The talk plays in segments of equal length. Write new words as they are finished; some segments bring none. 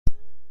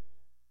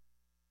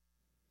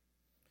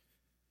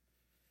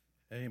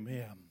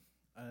Amen.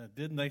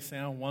 Didn't they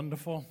sound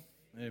wonderful?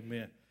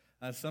 Amen.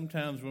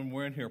 Sometimes when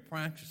we're in here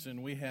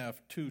practicing, we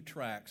have two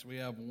tracks. We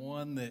have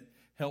one that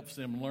helps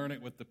them learn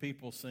it with the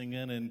people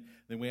singing, and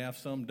then we have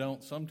some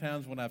don't.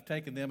 Sometimes when I've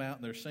taken them out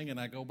and they're singing,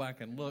 I go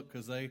back and look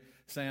because they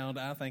sound,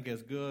 I think,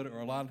 as good or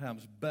a lot of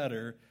times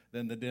better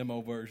than the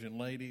demo version.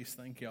 Ladies,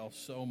 thank y'all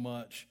so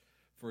much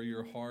for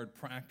your hard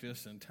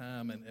practice and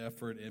time and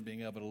effort in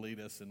being able to lead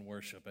us in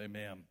worship.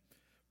 Amen.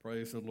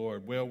 Praise the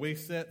Lord. Well, we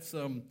set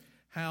some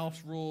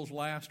house rules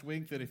last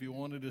week that if you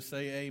wanted to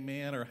say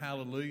amen or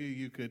hallelujah,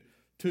 you could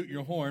toot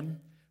your horn.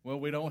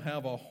 Well, we don't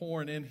have a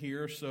horn in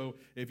here, so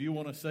if you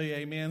want to say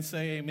amen.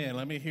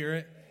 Let me hear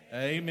it.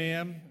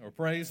 Amen, or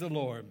praise the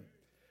Lord.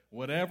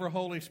 Whatever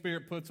Holy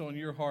Spirit puts on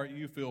your heart,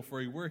 you feel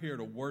free. We're here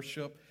to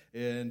worship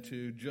and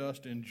to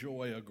just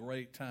enjoy a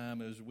great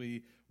time as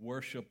we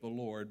worship the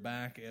Lord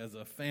back as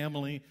a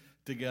family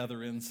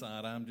together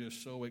inside. I'm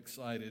just so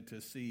excited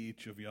to see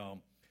each of y'all.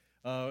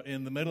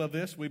 In the middle of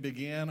this, we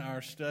began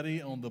our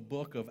study on the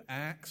book of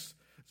Acts.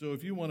 So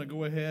if you want to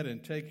go ahead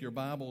and take your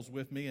Bibles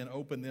with me and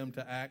open them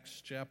to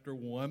Acts chapter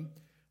 1,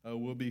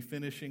 we'll be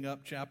finishing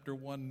up chapter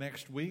 1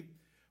 next week.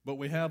 But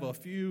we have a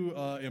few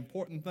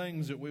important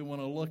things that we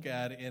want to look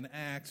at in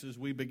Acts as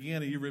we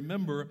begin. You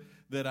remember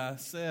that I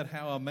said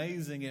how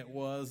amazing it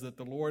was that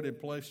the Lord had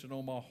placed it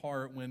on my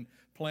heart when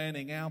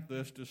planning out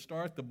this to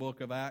start the book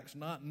of Acts,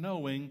 not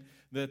knowing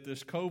that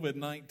this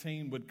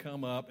COVID-19 would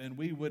come up and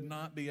we would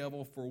not be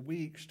able for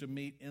weeks to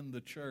meet in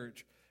the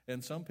church.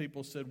 And some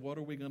people said, what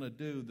are we going to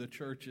do? The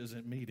church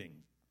isn't meeting.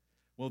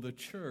 Well, the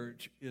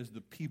church is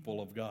the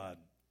people of God.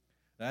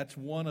 That's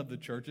one of the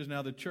churches.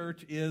 Now, the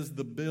church is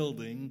the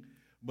building,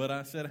 but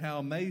I said how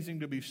amazing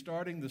to be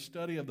starting the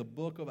study of the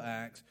book of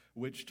Acts,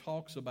 which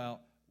talks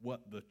about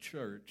what the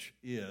church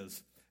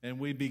is. And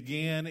we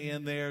began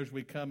in there as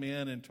we come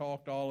in and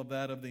talked all of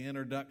that of the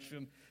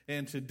introduction.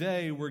 And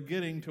today we're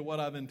getting to what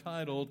I've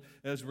entitled,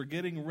 as we're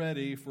getting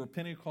ready for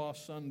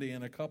Pentecost Sunday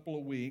in a couple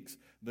of weeks,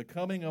 the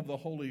coming of the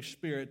Holy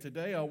Spirit.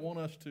 Today I want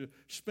us to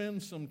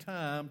spend some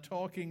time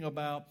talking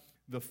about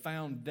the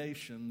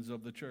foundations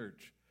of the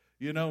church.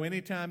 You know,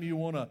 anytime you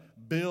want to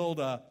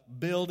build a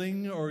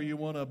building or you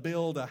want to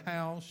build a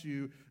house,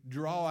 you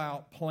draw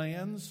out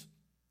plans.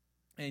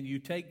 And you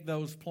take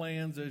those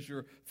plans as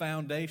your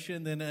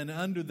foundation, then and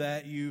under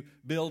that you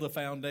build a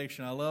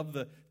foundation. I love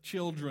the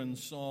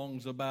children's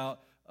songs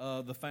about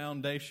the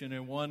foundation.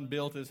 And one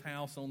built his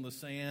house on the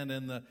sand,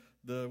 and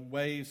the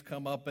waves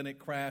come up and it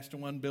crashed.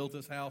 And one built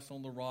his house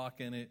on the rock,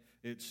 and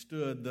it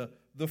stood.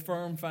 The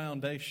firm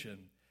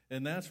foundation.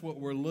 And that's what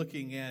we're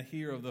looking at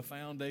here of the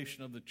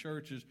foundation of the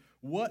church is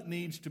what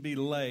needs to be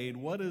laid.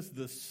 What is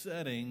the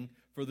setting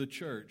for the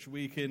church?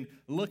 We can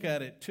look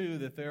at it, too,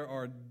 that there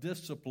are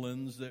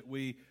disciplines that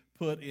we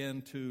put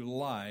into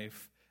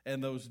life,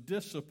 and those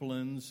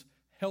disciplines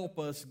help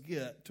us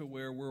get to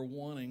where we're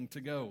wanting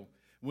to go.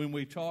 When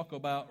we talk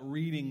about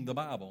reading the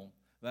Bible,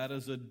 that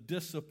is a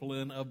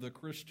discipline of the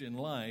Christian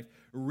life.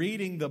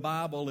 Reading the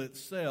Bible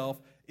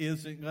itself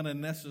isn't going to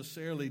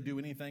necessarily do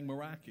anything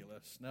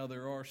miraculous. Now,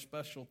 there are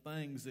special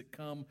things that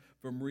come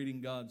from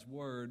reading God's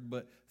Word,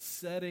 but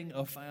setting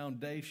a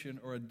foundation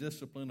or a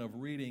discipline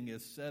of reading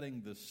is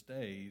setting the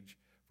stage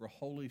for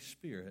Holy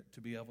Spirit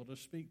to be able to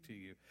speak to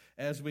you.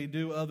 As we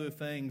do other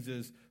things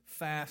as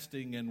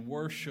fasting and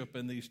worship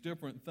and these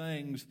different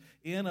things,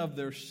 in of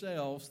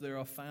themselves, they're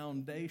a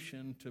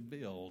foundation to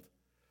build.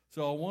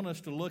 So I want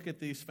us to look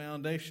at these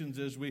foundations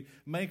as we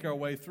make our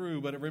way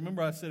through. But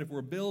remember I said if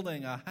we're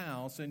building a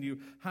house and you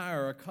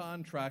hire a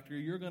contractor,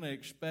 you're going to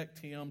expect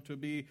him to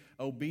be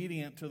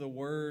obedient to the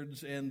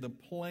words and the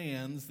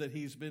plans that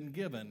he's been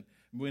given.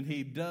 When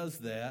he does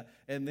that,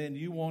 and then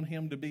you want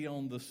him to be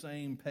on the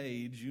same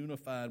page,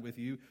 unified with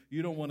you,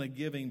 you don't want to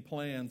give him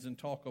plans and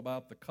talk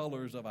about the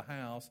colors of a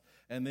house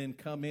and then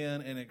come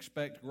in and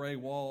expect gray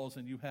walls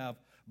and you have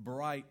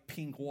bright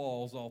pink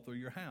walls all through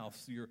your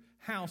house. Your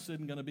house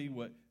isn't going to be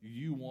what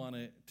you want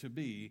it to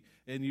be.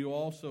 And you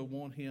also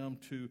want him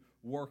to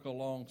work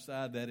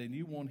alongside that, and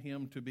you want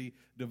him to be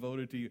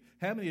devoted to you.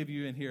 How many of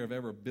you in here have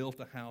ever built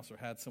a house or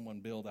had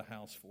someone build a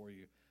house for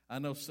you? I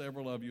know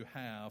several of you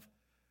have.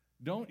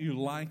 Don't you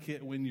like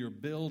it when your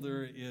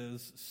builder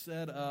is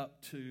set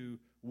up to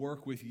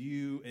work with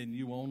you and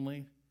you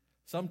only?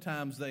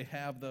 Sometimes they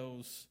have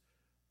those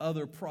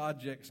other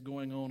projects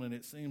going on, and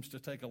it seems to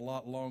take a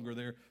lot longer.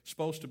 They're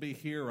supposed to be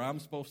here, or I'm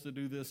supposed to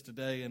do this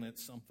today, and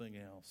it's something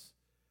else.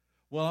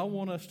 Well, I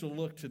want us to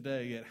look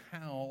today at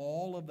how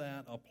all of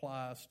that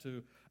applies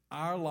to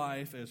our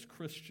life as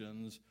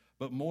Christians,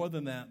 but more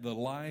than that, the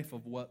life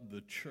of what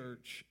the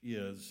church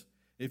is.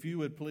 If you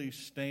would please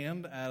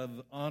stand out of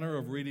the honor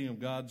of reading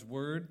of God's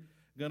Word,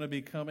 going to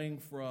be coming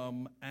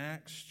from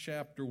Acts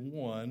chapter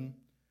 1,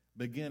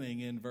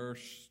 beginning in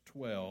verse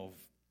 12.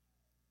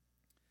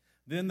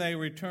 Then they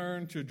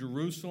returned to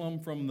Jerusalem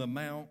from the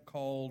mount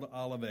called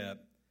Olivet,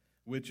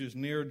 which is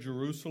near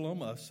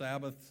Jerusalem, a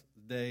Sabbath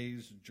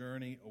day's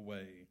journey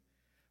away.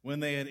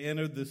 When they had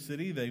entered the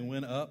city, they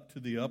went up to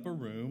the upper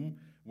room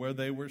where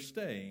they were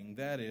staying,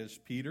 that is,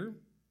 Peter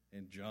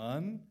and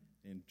John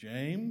and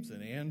James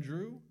and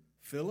Andrew,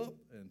 Philip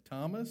and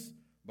Thomas,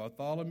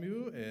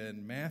 Bartholomew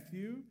and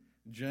Matthew,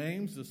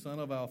 James the son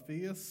of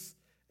Alphaeus,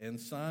 and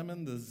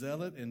Simon the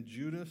Zealot, and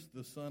Judas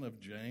the son of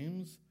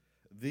James.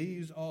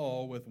 These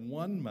all with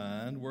one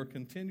mind were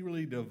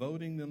continually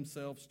devoting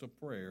themselves to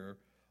prayer,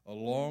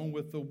 along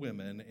with the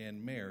women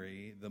and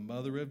Mary, the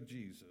mother of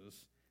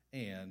Jesus,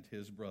 and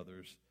his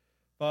brothers.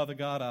 Father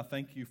God, I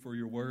thank you for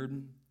your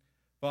word.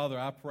 Father,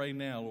 I pray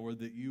now, Lord,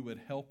 that you would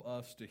help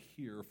us to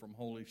hear from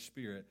Holy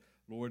Spirit.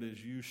 Lord,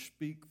 as you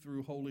speak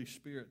through Holy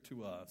Spirit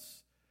to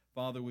us,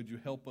 Father, would you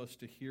help us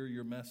to hear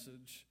your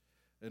message?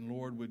 And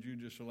Lord, would you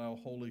just allow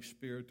Holy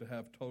Spirit to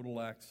have total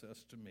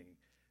access to me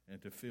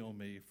and to fill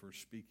me for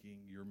speaking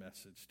your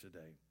message today.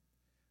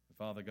 And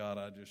Father God,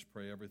 I just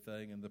pray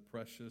everything in the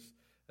precious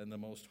and the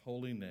most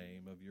holy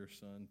name of your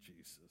Son,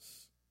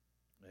 Jesus.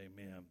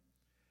 Amen.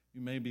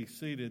 You may be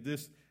seated.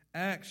 This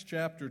Acts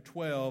chapter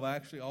 12,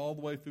 actually all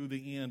the way through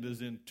the end,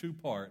 is in two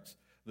parts.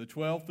 The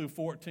 12 through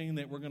 14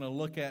 that we're going to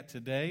look at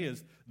today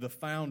is the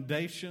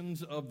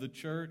foundations of the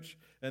church.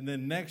 And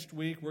then next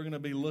week, we're going to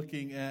be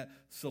looking at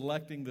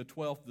selecting the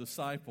 12th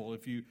disciple.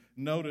 If you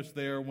notice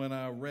there when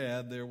I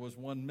read, there was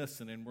one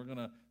missing, and we're going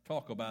to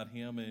talk about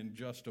him in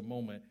just a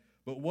moment.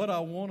 But what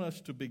I want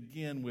us to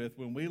begin with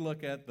when we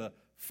look at the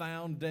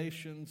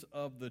foundations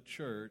of the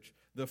church,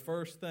 the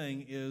first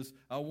thing is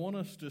I want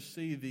us to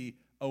see the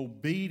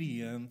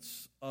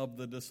obedience of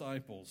the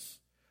disciples.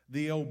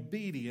 The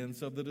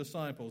obedience of the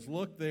disciples.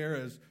 Look there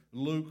as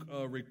Luke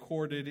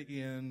recorded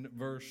in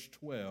verse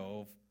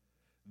 12.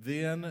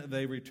 Then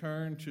they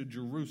returned to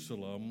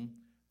Jerusalem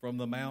from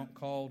the mount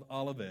called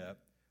Olivet,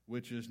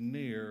 which is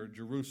near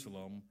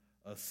Jerusalem,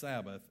 a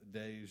Sabbath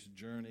day's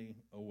journey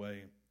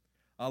away.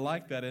 I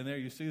like that in there.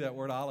 You see that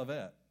word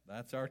Olivet.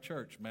 That's our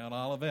church, Mount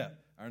Olivet.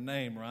 Our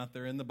name right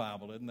there in the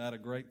Bible. Isn't that a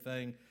great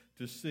thing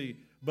to see?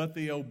 But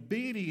the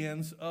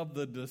obedience of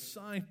the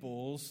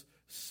disciples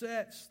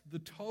sets the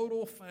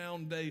total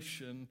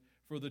foundation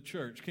for the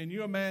church. Can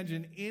you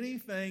imagine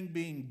anything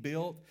being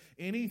built,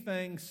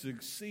 anything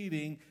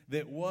succeeding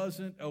that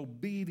wasn't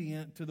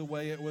obedient to the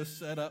way it was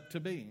set up to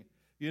be?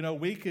 You know,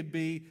 we could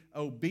be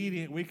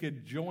obedient. We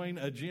could join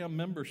a gym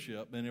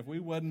membership, and if we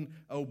wasn't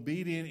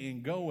obedient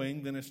in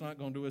going, then it's not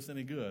going to do us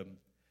any good.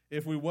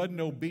 If we wasn't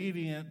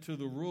obedient to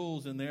the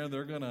rules in there,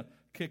 they're going to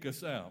kick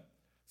us out.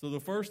 So the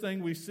first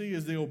thing we see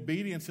is the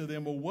obedience of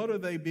them. Well, what are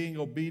they being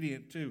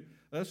obedient to?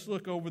 Let's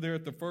look over there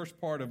at the first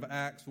part of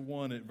Acts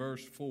 1 at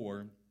verse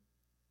 4.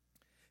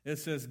 It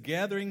says,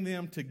 gathering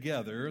them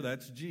together,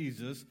 that's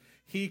Jesus,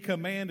 he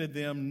commanded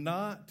them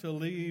not to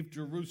leave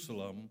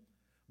Jerusalem,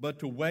 but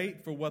to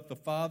wait for what the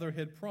Father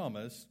had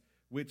promised,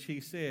 which he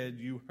said,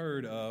 you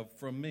heard of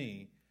from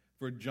me.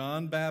 For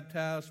John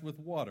baptized with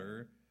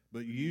water,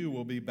 but you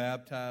will be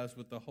baptized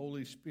with the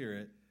Holy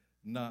Spirit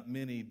not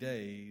many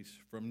days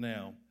from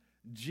now.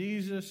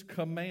 Jesus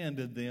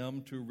commanded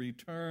them to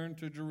return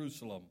to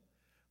Jerusalem.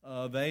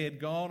 They had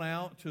gone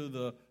out to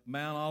the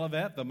Mount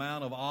Olivet, the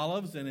Mount of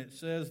Olives, and it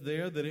says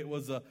there that it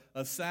was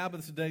a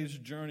Sabbath day's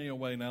journey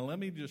away. Now, let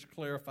me just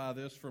clarify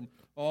this from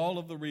all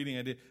of the reading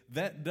I did.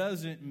 That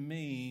doesn't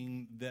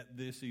mean that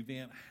this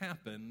event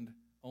happened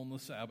on the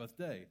Sabbath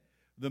day.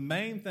 The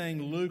main thing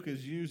Luke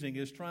is using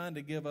is trying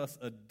to give us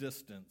a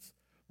distance.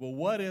 Well,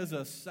 what is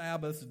a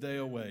Sabbath day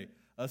away?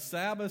 A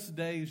Sabbath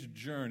day's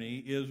journey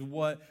is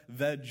what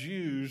the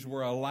Jews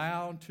were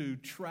allowed to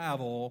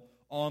travel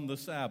on the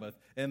Sabbath,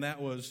 and that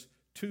was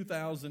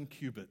 2,000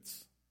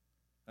 cubits.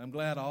 I'm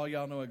glad all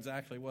y'all know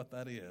exactly what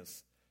that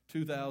is.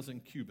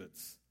 2,000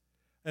 cubits.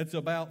 It's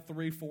about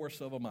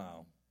 3/4 of a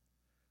mile.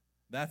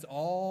 That's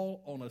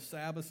all on a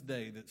Sabbath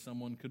day that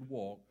someone could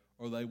walk,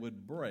 or they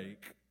would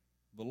break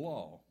the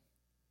law.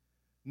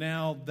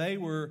 Now, they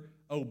were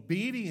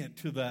obedient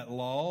to that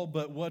law,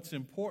 but what's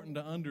important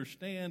to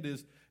understand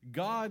is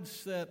God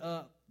set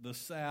up the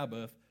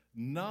Sabbath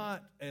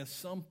not as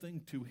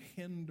something to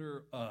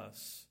hinder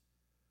us.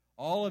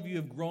 All of you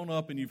have grown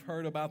up and you've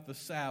heard about the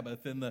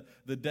Sabbath and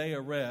the day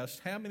of rest.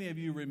 How many of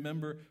you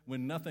remember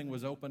when nothing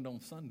was opened on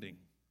Sunday?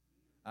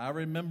 I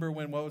remember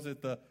when,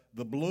 the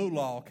blue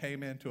law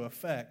came into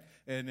effect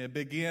and it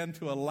began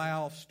to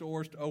allow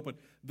stores to open.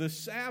 The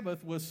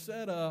Sabbath was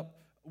set up,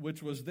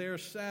 which was their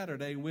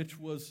Saturday, which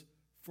was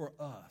for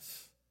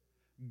us.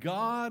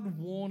 God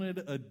wanted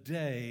a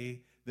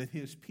day that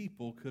his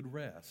people could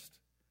rest.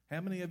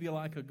 How many of you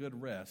like a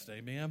good rest?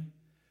 Amen?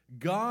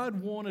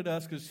 God wanted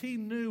us because he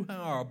knew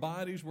how our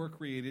bodies were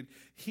created.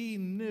 He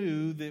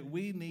knew that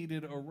we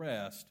needed a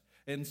rest.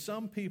 And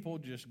some people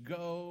just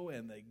go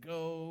and they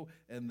go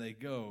and they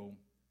go.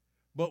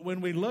 But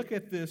when we look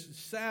at this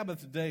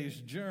Sabbath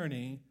day's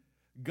journey,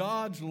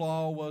 God's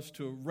law was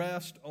to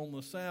rest on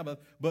the Sabbath,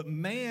 but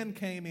man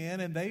came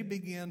in and they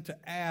began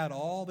to add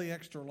all the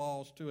extra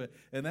laws to it.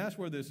 And that's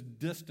where this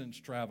distance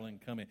traveling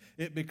come in.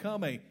 It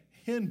become a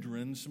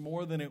hindrance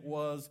more than it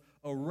was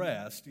a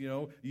rest. You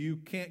know, you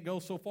can't go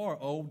so far.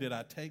 Oh, did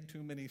I take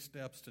too many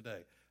steps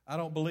today? I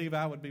don't believe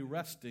I would be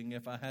resting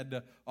if I had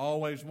to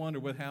always wonder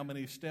with how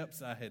many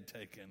steps I had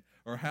taken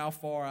or how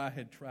far I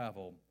had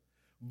traveled.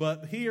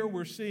 But here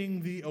we're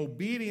seeing the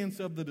obedience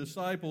of the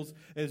disciples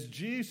as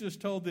Jesus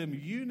told them,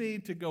 you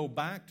need to go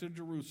back to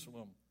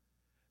Jerusalem.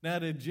 Now,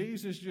 did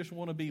Jesus just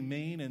want to be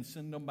mean and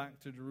send them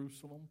back to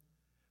Jerusalem?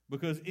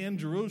 Because in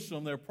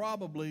Jerusalem, there are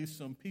probably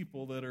some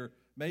people that are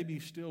maybe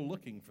still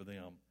looking for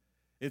them.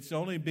 It's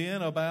only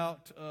been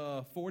about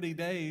 40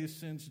 days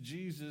since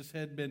Jesus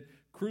had been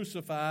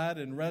crucified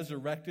and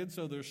resurrected,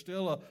 so there's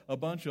still a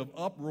bunch of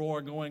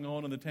uproar going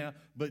on in the town.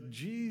 But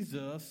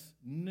Jesus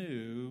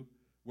knew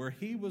where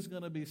he was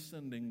going to be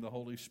sending the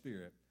Holy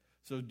Spirit.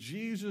 So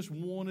Jesus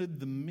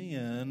wanted the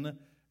men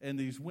and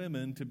these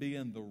women to be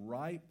in the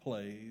right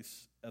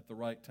place at the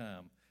right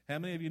time. How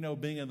many of you know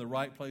being in the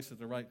right place at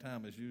the right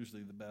time is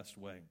usually the best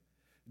way?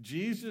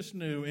 Jesus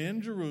knew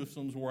in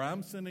Jerusalem's where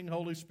I'm sending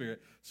Holy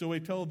Spirit, so he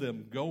told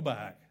them, go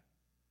back.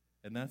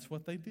 And that's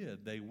what they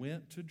did. They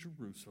went to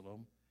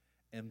Jerusalem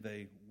and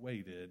they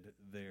waited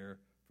there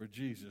for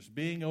Jesus.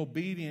 Being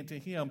obedient to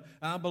him,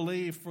 I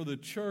believe for the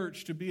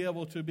church to be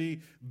able to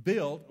be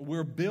built,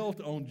 we're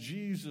built on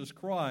Jesus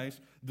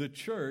Christ. The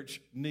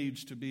church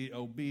needs to be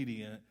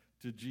obedient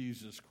to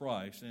Jesus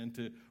Christ and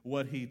to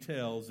what he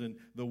tells and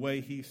the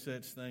way he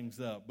sets things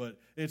up. But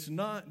it's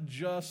not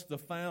just the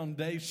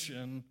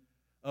foundation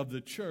of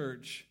the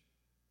church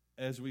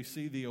as we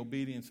see the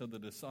obedience of the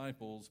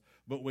disciples,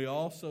 but we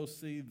also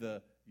see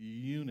the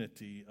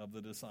unity of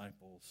the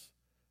disciples.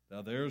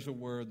 Now, there's a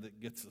word that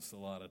gets us a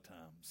lot of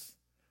times.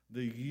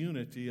 The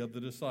unity of the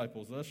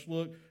disciples. Let's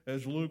look,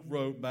 as Luke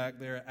wrote back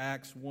there,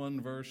 Acts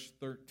 1, verse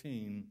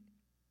 13.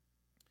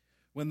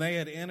 When they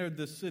had entered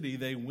the city,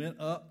 they went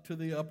up to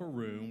the upper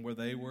room where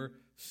they were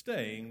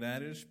staying.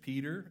 That is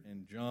Peter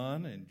and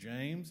John and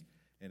James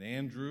and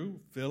Andrew,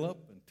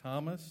 Philip and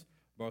Thomas,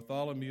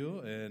 Bartholomew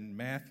and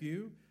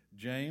Matthew,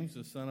 James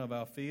the son of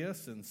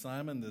Alphaeus and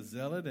Simon the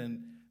Zealot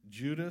and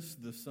Judas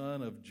the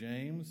son of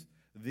James.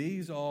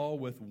 These all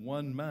with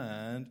one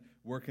mind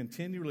were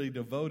continually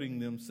devoting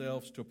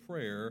themselves to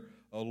prayer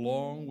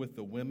along with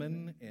the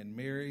women and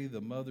Mary,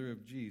 the mother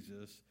of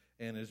Jesus,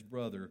 and his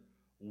brother.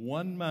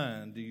 One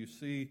mind. Do you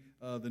see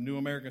the New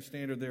American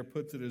Standard there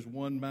puts it as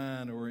one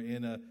mind or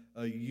in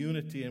a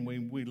unity? And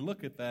when we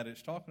look at that,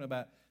 it's talking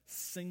about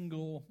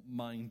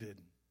single-minded.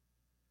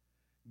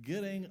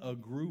 Getting a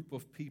group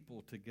of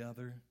people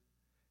together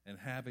and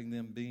having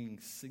them being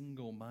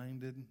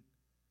single-minded,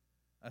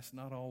 that's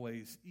not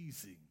always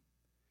easy.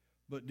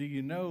 But do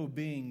you know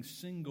being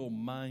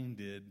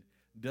single-minded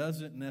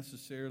doesn't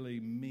necessarily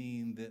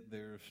mean that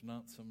there's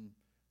not some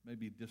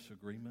maybe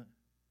disagreement?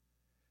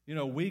 You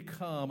know,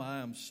 I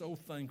am so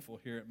thankful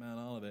here at Mount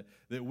Olivet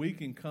that we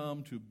can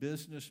come to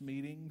business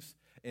meetings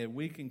and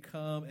we can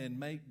come and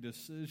make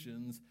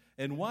decisions.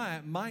 And why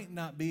it might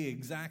not be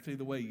exactly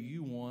the way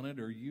you want it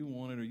or you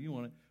want it or you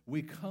want it,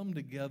 we come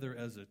together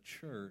as a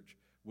church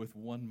with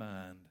one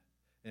mind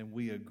and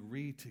we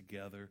agree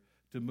together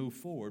to move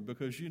forward.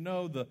 Because you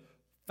know the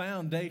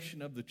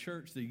foundation of the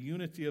church, the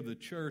unity of the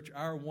church,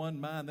 our one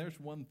mind, there's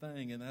one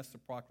thing, and that's the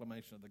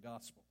proclamation of the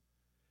gospel.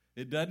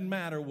 It doesn't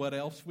matter what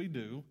else we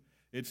do.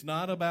 It's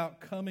not about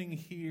coming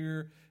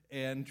here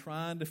and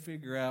trying to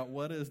figure out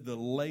what is the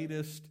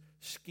latest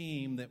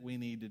scheme that we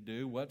need to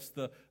do, what's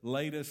the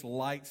latest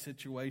light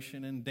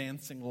situation and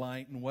dancing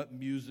light and what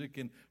music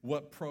and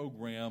what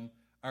program.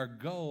 Our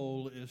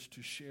goal is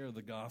to share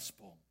the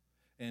gospel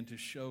and to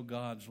show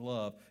God's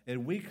love.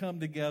 And we come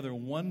together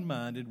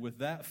one-minded with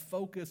that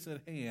focus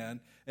at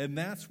hand, and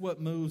that's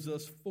what moves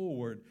us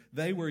forward.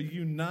 They were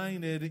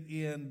united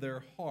in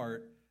their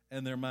heart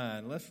and their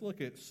mind. Let's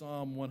look at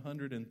Psalm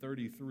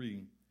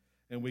 133,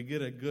 and we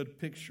get a good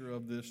picture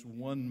of this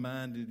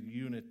one-minded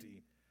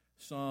unity.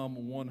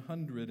 Psalm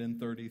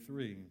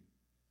 133.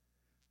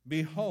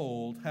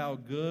 Behold, how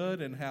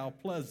good and how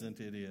pleasant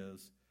it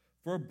is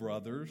for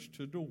brothers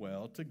to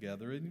dwell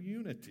together in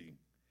unity.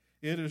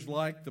 It is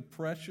like the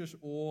precious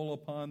oil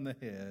upon the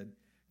head,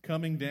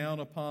 coming down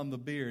upon the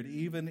beard,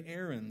 even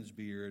Aaron's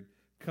beard,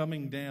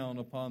 coming down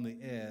upon the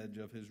edge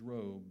of his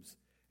robes.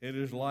 It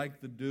is like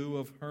the dew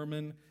of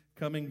Hermon,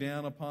 coming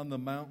down upon the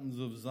mountains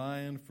of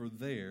Zion, for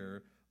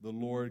there the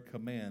Lord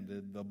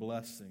commanded the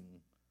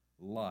blessing,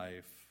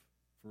 life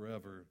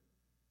forever.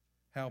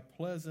 How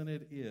pleasant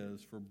it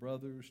is for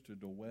brothers to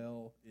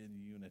dwell in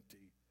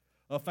unity.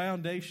 A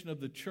foundation of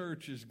the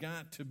church has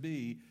got to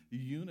be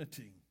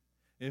unity.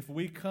 If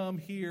we come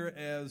here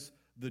as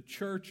the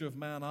church of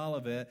Mount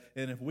Olivet,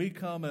 and if we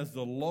come as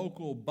the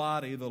local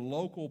body, the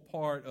local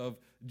part of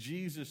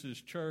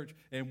Jesus' church,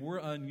 and we're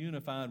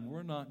ununified,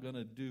 we're not going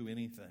to do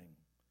anything.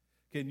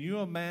 Can you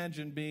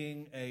imagine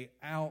being an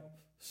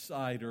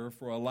outsider,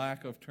 for a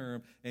lack of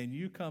term, and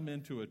you come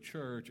into a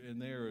church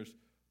and there is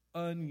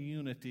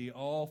ununity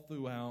all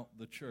throughout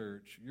the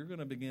church? You're going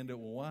to begin to,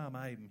 well, why am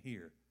I even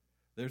here?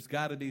 There's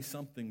got to be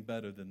something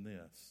better than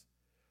this.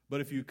 But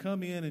if you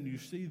come in and you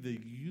see the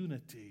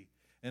unity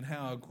and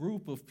how a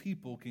group of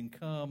people can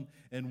come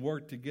and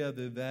work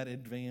together, that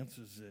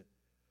advances it.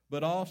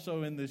 But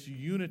also in this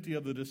unity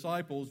of the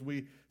disciples,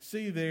 we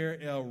see there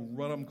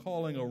what I'm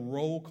calling a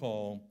roll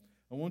call.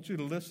 I want you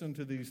to listen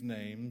to these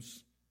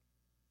names,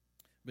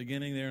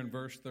 beginning there in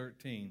verse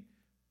 13.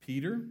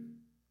 Peter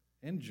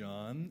and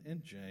John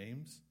and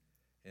James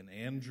and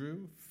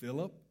Andrew,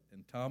 Philip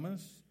and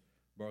Thomas,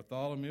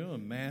 Bartholomew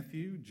and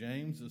Matthew,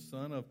 James the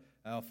son of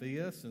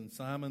Alphaeus and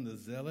Simon the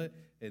Zealot,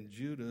 and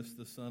Judas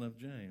the son of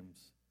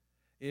James.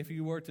 If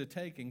you were to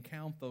take and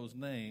count those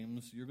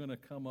names, you're going to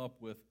come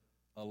up with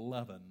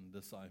 11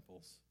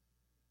 disciples.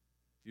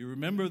 You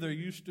remember there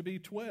used to be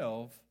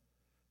 12,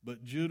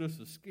 but Judas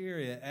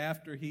Iscariot,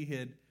 after he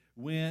had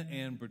went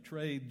and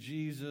betrayed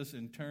Jesus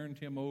and turned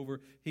him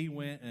over, he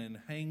went and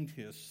hanged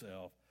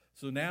himself.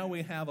 So now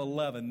we have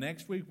 11.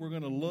 Next week we're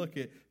going to look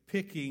at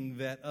picking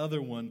that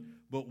other one.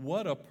 But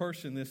what a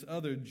person, this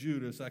other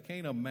Judas. I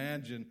can't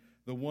imagine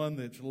the one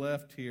that's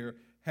left here,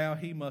 how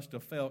he must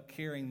have felt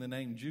carrying the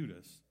name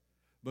Judas.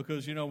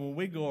 Because, you know, when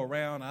we go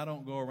around, I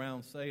don't go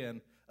around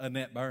saying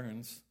Annette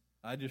Burns.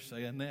 I just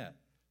say Annette.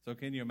 So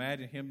can you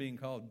imagine him being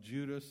called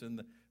Judas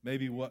and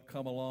maybe what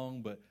come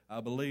along? But I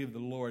believe the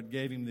Lord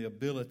gave him the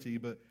ability.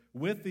 But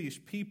with these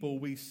people,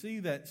 we see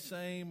that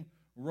same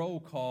roll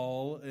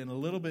call in a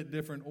little bit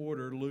different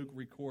order Luke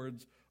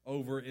records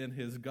over in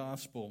his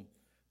gospel.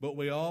 But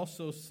we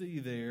also see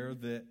there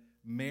that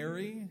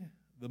Mary,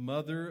 the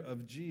mother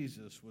of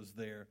Jesus, was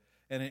there.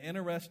 And an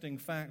interesting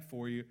fact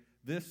for you,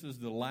 this is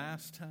the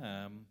last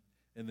time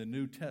in the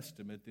New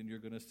Testament that you're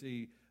going to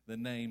see the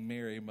name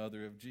Mary,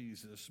 mother of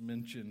Jesus,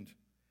 mentioned.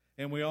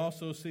 And we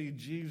also see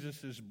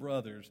Jesus'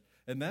 brothers.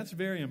 And that's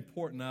very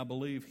important, I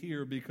believe,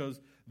 here because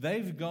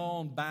they've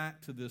gone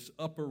back to this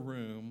upper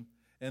room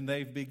and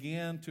they've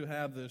began to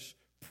have this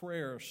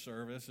prayer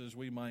service, as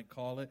we might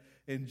call it.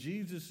 And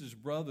Jesus'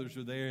 brothers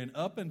are there. And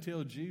up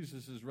until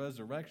Jesus'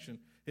 resurrection,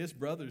 his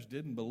brothers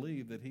didn't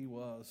believe that he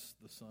was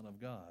the Son of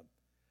God.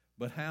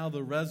 But how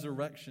the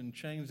resurrection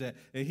changed that.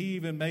 And he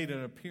even made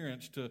an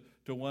appearance to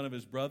one of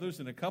his brothers.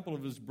 And a couple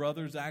of his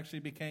brothers actually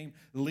became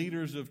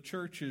leaders of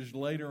churches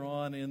later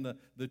on in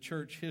the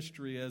church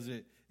history as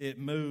it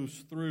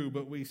moves through.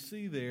 But we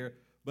see there,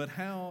 but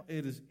how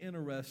it is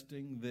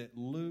interesting that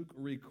Luke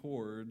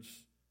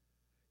records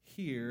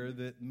here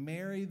that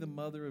Mary, the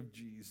mother of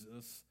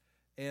Jesus,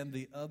 and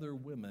the other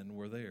women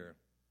were there.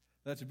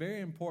 That's very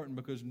important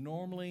because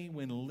normally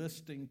when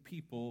listing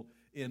people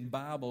in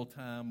Bible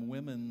time,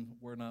 women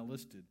were not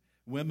listed.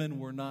 Women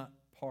were not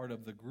part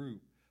of the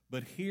group.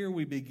 But here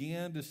we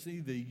begin to see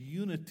the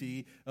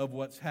unity of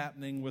what's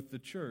happening with the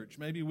church.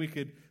 Maybe we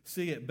could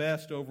see it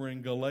best over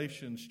in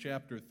Galatians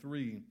chapter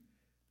 3.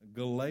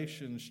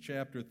 Galatians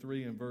chapter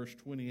 3 and verse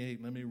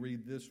 28. Let me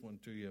read this one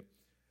to you.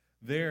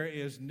 There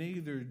is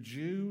neither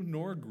Jew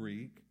nor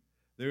Greek.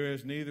 There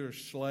is neither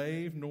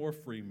slave nor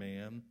free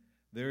man.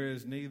 There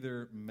is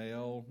neither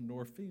male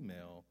nor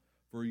female.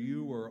 For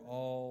you are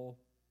all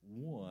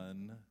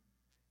one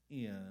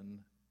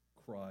in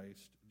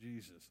Christ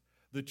Jesus.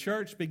 The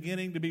church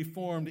beginning to be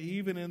formed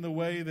even in the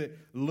way that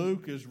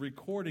Luke is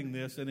recording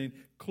this and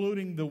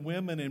including the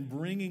women and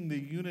bringing the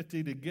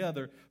unity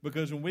together,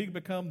 because when we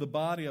become the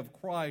body of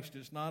Christ,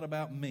 it's not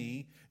about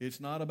me,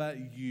 it's not about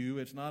you,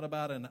 it's not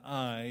about an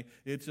I,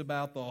 it's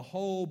about the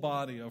whole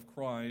body of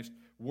Christ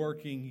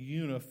working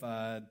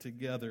unified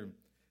together.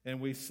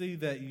 And we see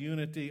that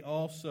unity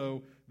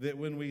also, that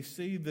when we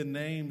see the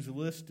names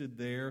listed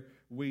there,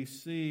 we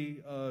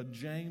see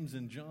James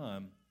and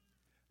John.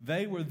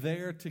 They were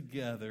there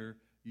together,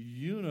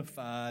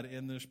 unified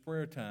in this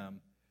prayer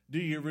time. Do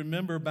you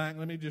remember back,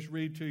 let me just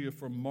read to you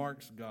from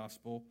Mark's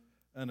gospel,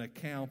 an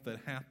account that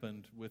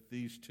happened with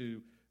these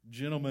two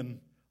gentlemen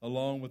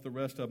along with the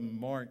rest of them.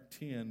 Mark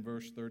 10,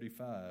 verse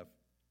 35.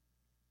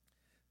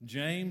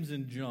 James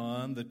and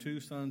John, the two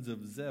sons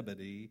of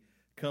Zebedee,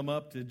 come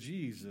up to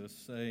Jesus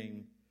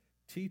saying,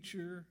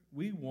 "Teacher,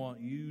 we want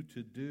you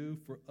to do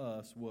for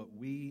us what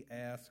we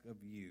ask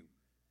of you."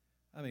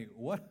 I mean,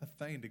 what a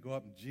thing to go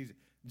up to Jesus.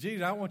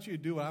 Jesus, I want you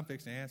to do what I'm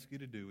fixing to ask you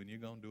to do, and you're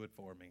going to do it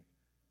for me.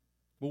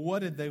 But what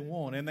did they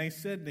want? And they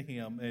said to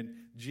him, and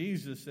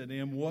Jesus said to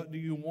him, "What do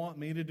you want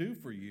me to do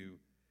for you?"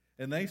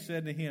 And they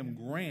said to him,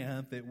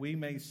 "Grant that we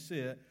may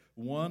sit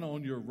one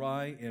on your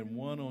right and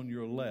one on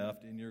your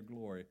left in your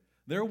glory."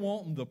 They're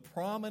wanting the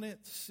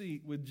prominent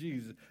seat with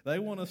Jesus. They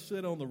want to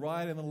sit on the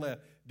right and the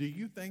left. Do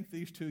you think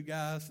these two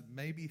guys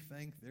maybe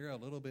think they're a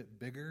little bit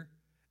bigger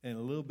and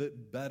a little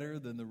bit better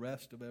than the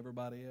rest of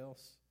everybody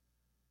else?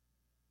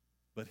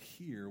 But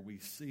here we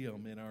see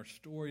them in our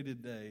story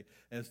today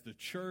as the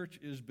church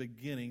is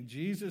beginning.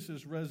 Jesus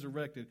is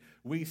resurrected.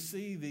 We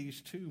see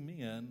these two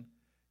men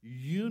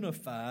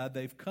unified.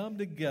 They've come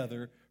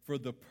together for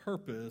the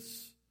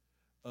purpose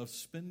of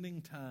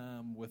spending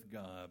time with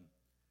God.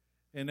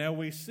 And now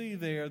we see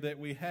there that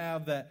we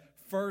have that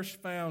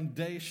first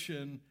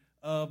foundation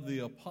of the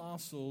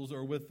apostles,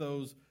 or with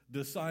those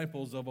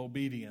disciples, of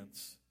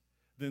obedience.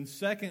 Then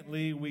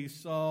secondly, we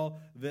saw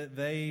that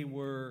they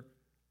were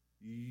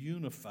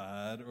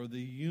unified, or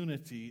the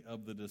unity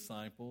of the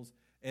disciples.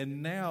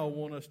 And now I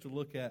want us to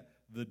look at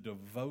the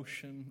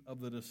devotion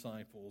of the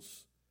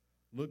disciples.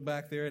 Look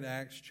back there at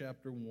Acts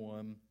chapter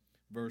 1,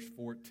 verse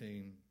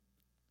 14.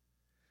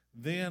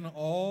 Then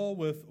all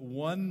with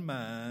one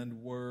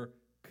mind were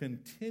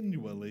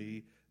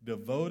continually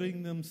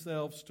devoting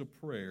themselves to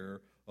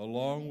prayer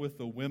along with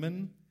the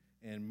women,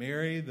 and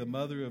Mary, the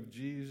mother of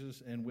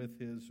Jesus, and with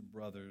his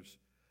brothers.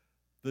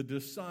 The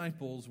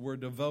disciples were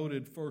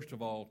devoted, first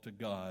of all, to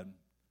God.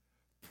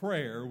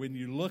 Prayer, when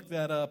you look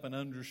that up and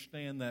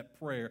understand that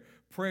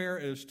prayer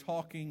is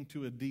talking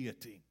to a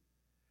deity.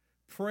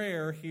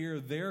 Prayer here,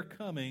 they're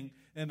coming,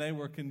 and they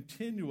were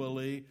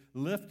continually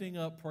lifting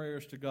up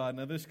prayers to God.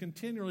 Now, this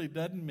continually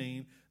doesn't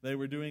mean they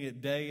were doing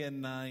it day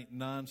and night,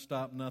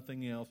 nonstop,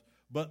 nothing else.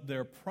 But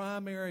their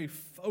primary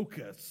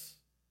focus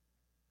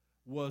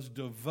was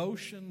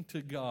devotion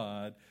to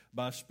God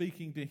by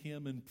speaking to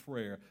Him in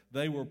prayer.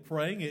 They were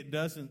praying. It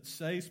doesn't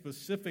say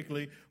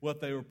specifically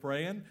what they were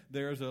praying.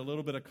 There's a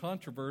little bit of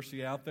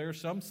controversy out there.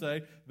 Some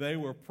say they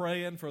were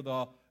praying for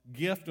the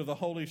gift of the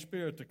Holy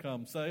Spirit to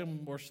come.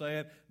 Some were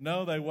saying,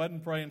 no, they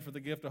wasn't praying for the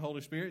gift of the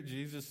Holy Spirit.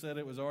 Jesus said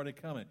it was already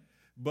coming.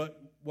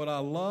 But what I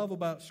love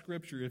about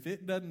Scripture, if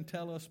it doesn't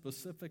tell us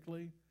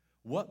specifically,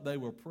 what they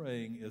were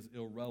praying is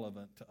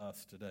irrelevant to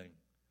us today.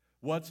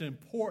 What's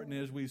important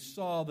is we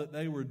saw that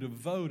they were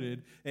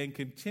devoted, and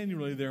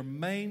continually their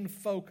main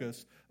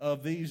focus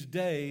of these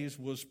days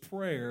was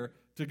prayer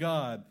to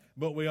God.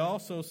 But we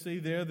also see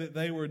there that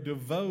they were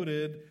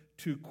devoted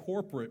to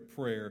corporate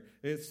prayer.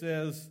 It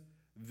says,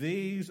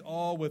 these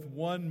all with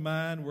one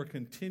mind were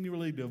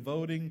continually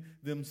devoting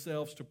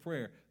themselves to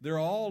prayer. They're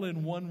all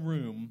in one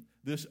room.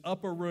 This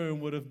upper room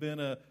would have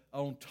been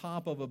on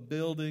top of a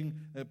building.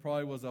 It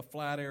probably was a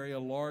flat area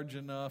large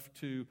enough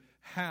to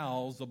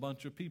house a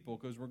bunch of people,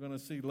 because we're going to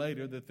see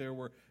later that there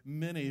were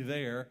many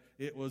there.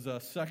 It was a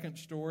second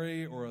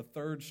story or a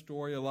third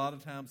story. A lot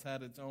of times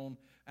had its own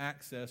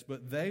access,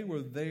 but they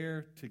were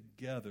there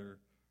together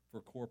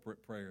for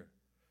corporate prayer.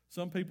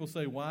 Some people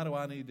say, why do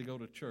I need to go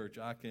to church?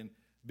 I can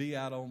be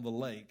out on the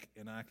lake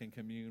and I can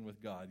commune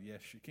with God.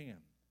 Yes, you can.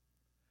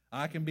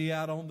 I can be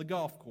out on the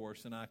golf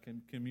course and I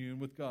can commune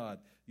with God.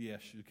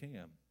 Yes, you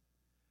can.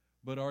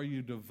 But are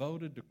you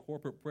devoted to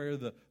corporate prayer?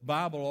 The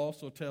Bible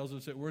also tells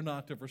us that we're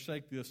not to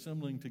forsake the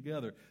assembling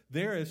together.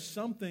 There is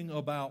something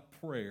about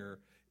prayer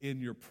in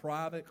your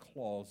private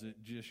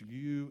closet, just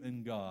you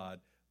and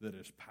God, that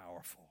is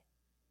powerful.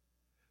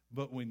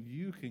 But when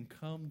you can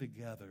come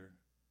together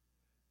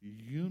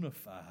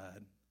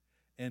unified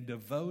and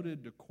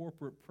devoted to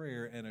corporate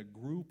prayer and a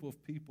group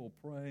of people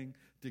praying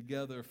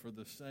together for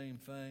the same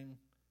thing,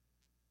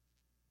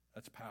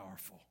 that's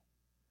powerful.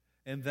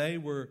 And they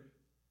were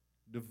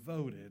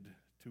devoted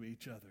to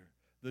each other.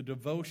 The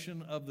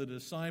devotion of the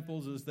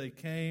disciples as they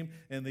came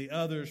and the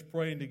others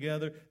praying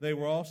together, they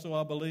were also,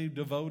 I believe,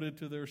 devoted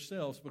to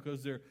themselves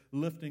because they're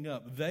lifting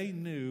up. They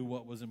knew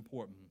what was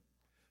important.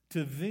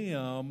 To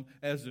them,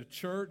 as the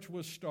church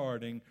was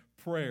starting,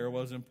 prayer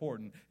was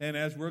important. And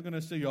as we're going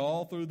to see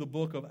all through the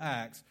book of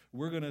Acts,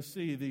 we're going to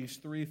see these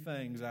three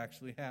things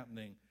actually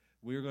happening.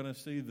 We're going to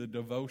see the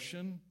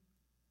devotion,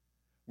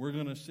 we're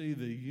going to see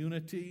the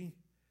unity,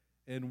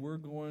 and we're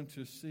going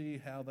to see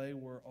how they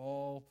were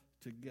all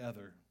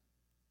together.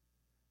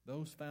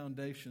 Those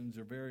foundations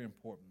are very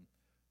important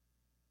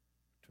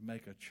to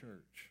make a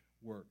church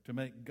work, to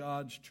make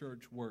God's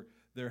church work.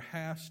 There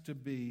has to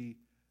be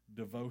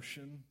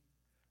devotion,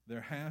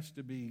 there has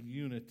to be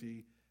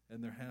unity,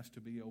 and there has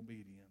to be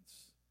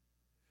obedience.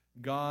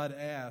 God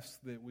asks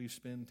that we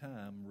spend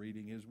time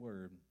reading His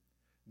Word.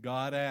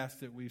 God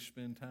asks that we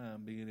spend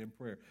time being in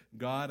prayer.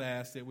 God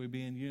asks that we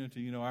be in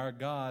unity. You know, our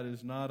God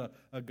is not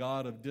a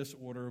God of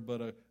disorder,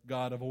 but a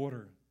God of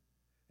order.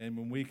 And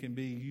when we can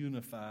be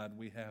unified,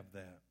 we have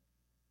that.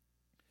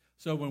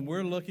 So when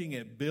we're looking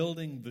at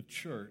building the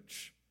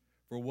church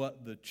for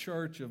what the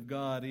church of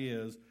God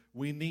is,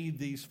 we need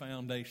these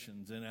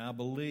foundations. And I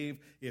believe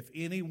if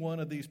any one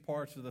of these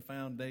parts of the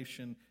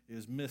foundation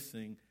is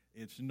missing,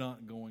 it's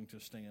not going to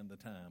stand the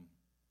time.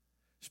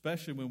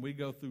 Especially when we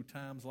go through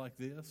times like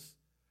this,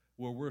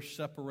 where we're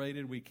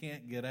separated, we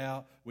can't get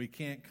out, we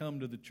can't come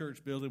to the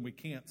church building, we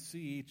can't see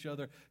each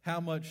other,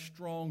 how much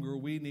stronger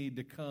we need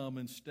to come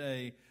and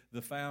stay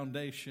the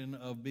foundation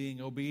of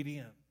being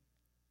obedient,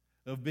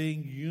 of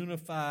being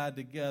unified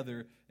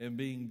together and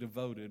being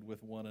devoted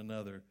with one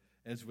another.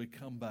 As we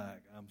come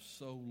back, I'm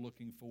so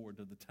looking forward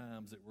to the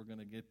times that we're going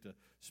to get to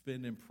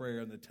spend in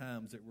prayer and the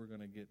times that we're going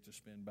to get to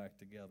spend back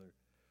together.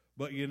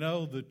 But you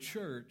know, the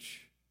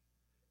church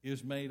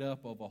is made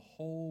up of a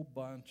whole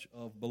bunch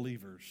of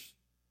believers.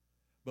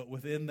 But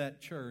within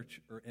that church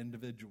are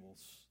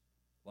individuals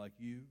like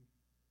you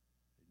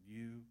and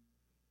you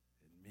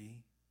and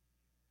me.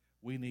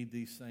 We need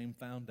these same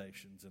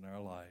foundations in our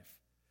life.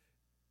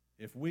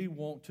 If we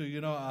want to,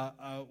 you know,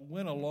 I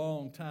went a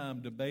long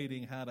time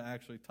debating how to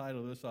actually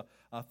title this.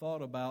 I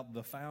thought about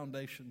the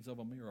foundations of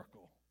a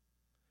miracle.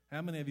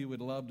 How many of you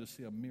would love to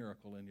see a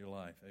miracle in your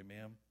life?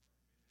 Amen.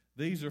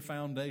 These are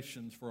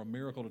foundations for a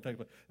miracle to take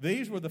place.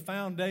 These were the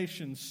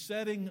foundations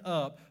setting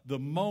up the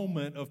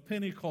moment of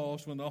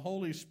Pentecost when the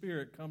Holy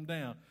Spirit come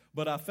down.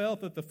 But I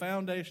felt that the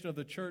foundation of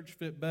the church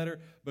fit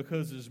better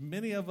because as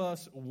many of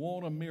us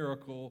want a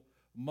miracle,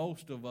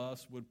 most of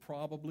us would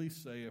probably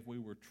say, if we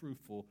were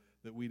truthful,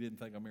 that we didn't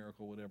think a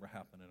miracle would ever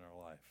happen in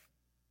our life.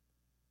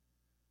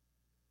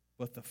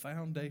 But the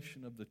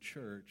foundation of the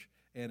church,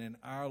 and in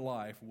our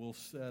life will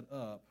set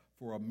up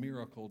for a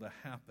miracle to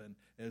happen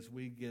as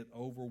we get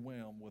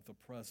overwhelmed with the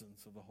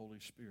presence of the Holy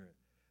Spirit.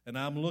 And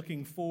I'm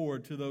looking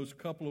forward to those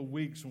couple of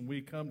weeks when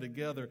we come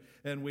together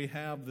and we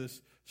have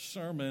this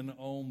sermon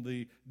on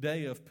the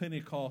day of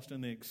Pentecost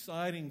and the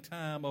exciting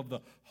time of the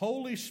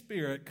Holy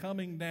Spirit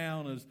coming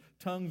down as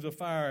tongues of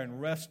fire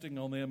and resting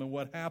on them, and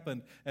what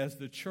happened as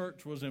the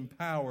church was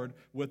empowered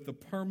with the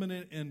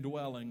permanent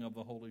indwelling of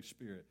the Holy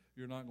Spirit.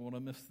 You're not going to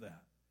miss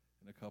that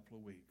in a couple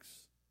of weeks.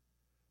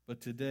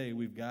 But today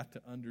we've got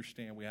to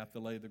understand, we have to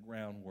lay the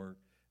groundwork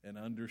and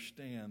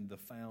understand the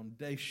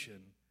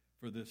foundation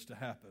for this to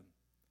happen.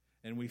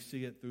 And we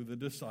see it through the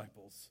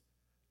disciples,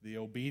 the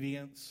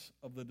obedience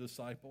of the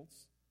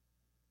disciples,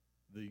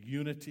 the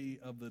unity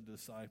of the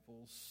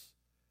disciples,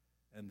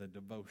 and the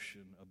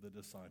devotion of the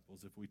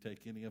disciples. If we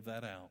take any of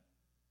that out,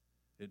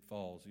 it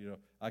falls. You know,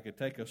 I could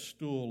take a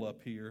stool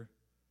up here.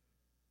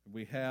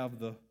 We have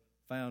the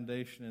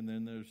foundation, and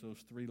then there's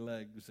those three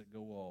legs that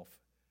go off.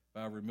 If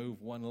I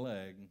remove one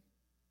leg,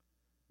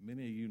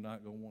 many of you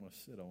not going to want to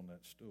sit on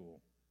that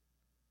stool.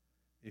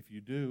 If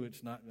you do,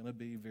 it's not going to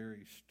be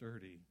very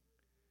sturdy.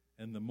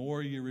 And the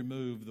more you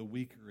remove, the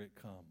weaker it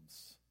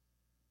comes.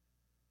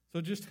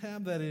 So just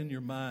have that in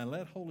your mind.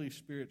 Let Holy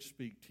Spirit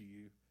speak to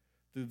you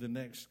through the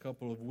next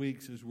couple of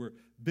weeks as we're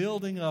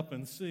building up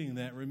and seeing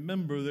that.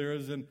 Remember, there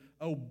is an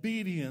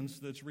obedience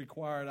that's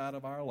required out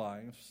of our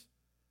lives.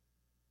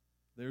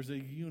 There's a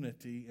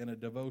unity and a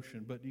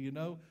devotion. But do you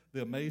know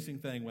the amazing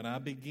thing? When I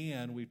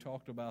began, we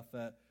talked about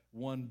that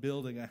one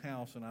building a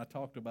house, and I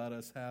talked about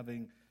us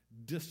having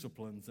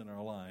disciplines in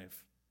our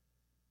life.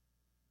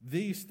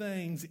 These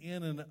things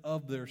in and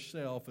of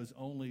themselves is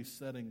only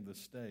setting the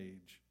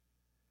stage.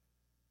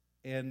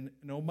 And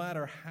no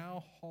matter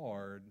how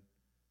hard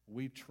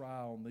we try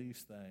on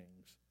these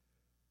things,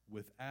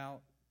 without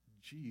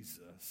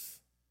Jesus,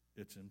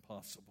 it's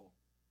impossible.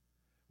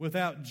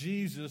 Without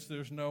Jesus,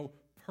 there's no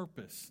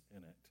purpose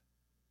in it,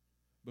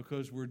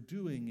 because we're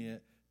doing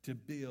it to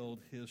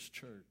build His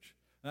church.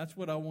 That's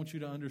what I want you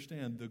to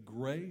understand. The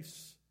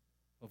grace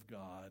of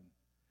God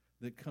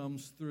that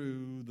comes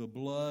through the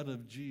blood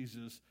of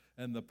Jesus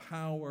and the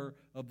power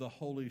of the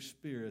Holy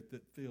Spirit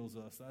that fills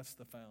us. That's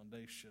the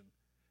foundation,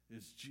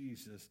 is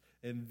Jesus.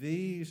 And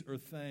these are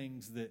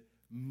things that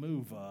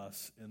move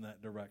us in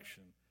that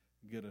direction,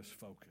 get us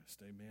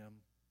focused. Amen.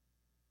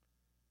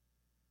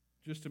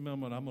 Just a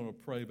moment, I'm going to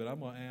pray, but I'm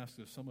going to ask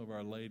if some of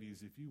our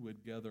ladies, if you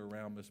would gather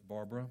around Miss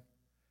Barbara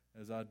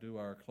as I do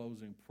our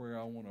closing prayer.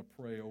 I want to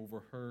pray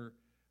over her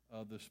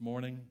this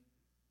morning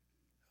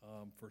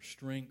for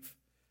strength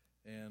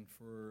and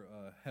for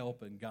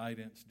help and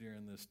guidance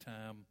during this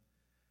time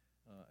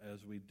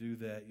as we do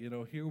that. You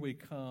know, here we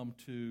come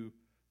to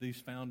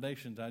these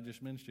foundations I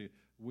just mentioned to you.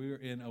 We're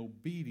in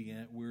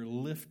obedient, we're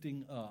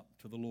lifting up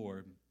to the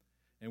Lord.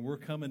 And we're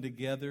coming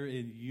together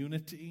in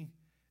unity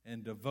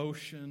and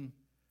devotion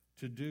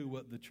to do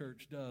what the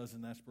church does,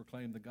 and that's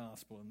proclaim the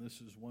gospel. And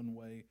this is one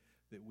way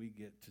that we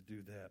get to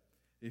do that.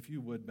 If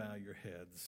you would bow your heads.